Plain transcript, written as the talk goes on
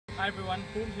Hi everyone,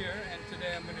 Boom here, and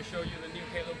today I'm going to show you the new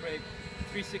Halo brake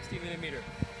 360mm.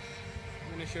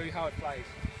 I'm going to show you how it flies.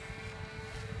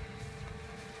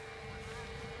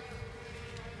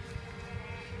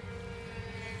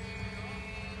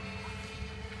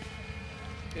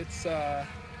 It's a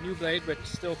new blade, but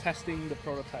still testing the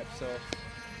prototype, so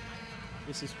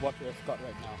this is what we've got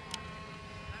right now.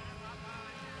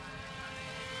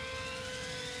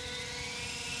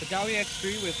 The Gaui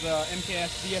X3 with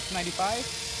MKS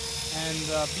DS95 and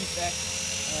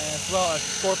BeastX, as well as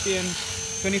Scorpion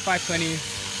 2520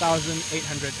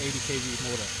 1880 kV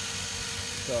motor.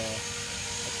 So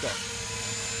let's go.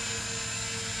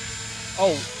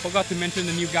 Oh, forgot to mention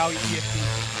the new Gaui X3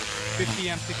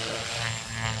 50 M6.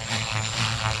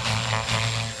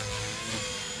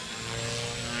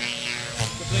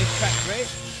 The blade track great.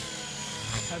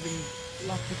 Having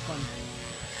lots of fun.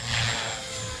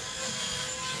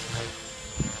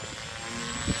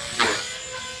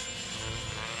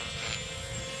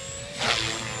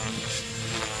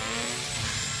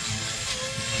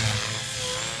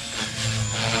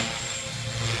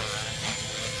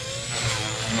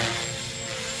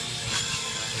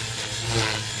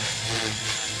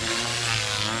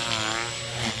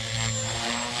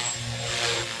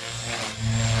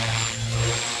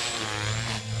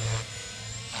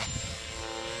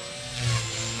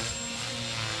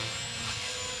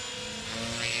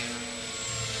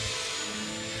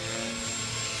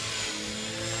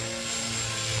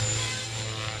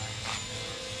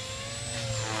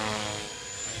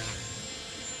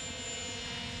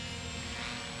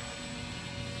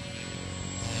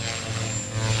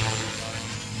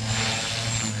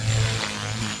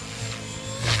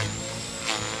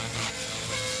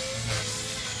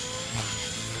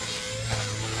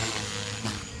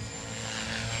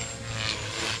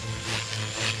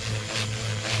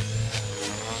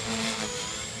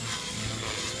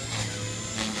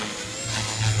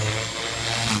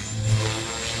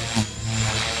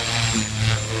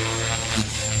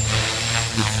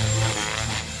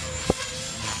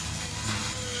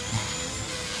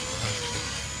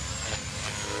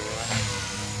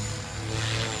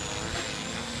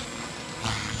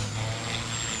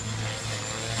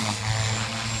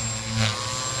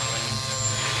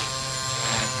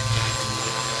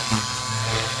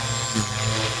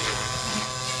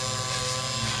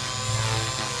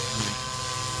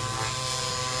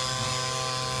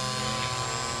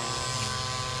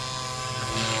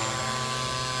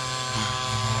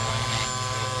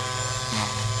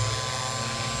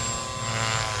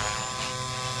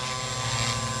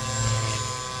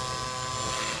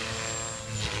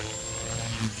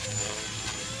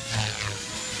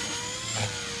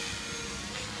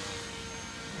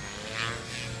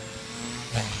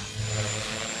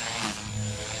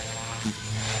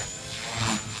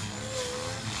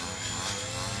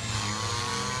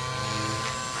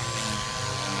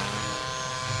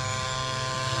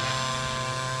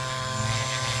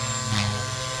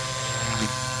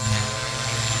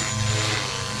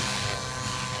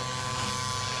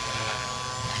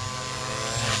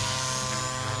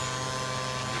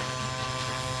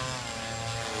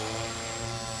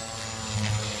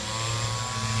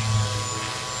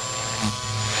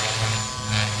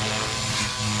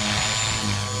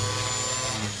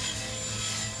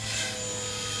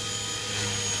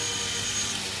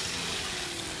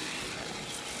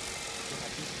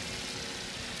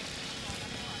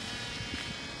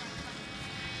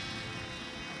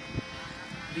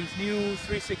 These new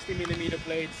 360mm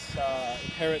blades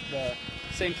inherit the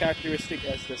same characteristic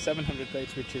as the 700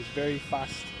 blades, which is very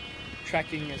fast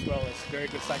tracking as well as very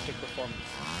good cyclic performance.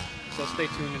 So stay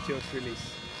tuned until its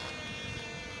release.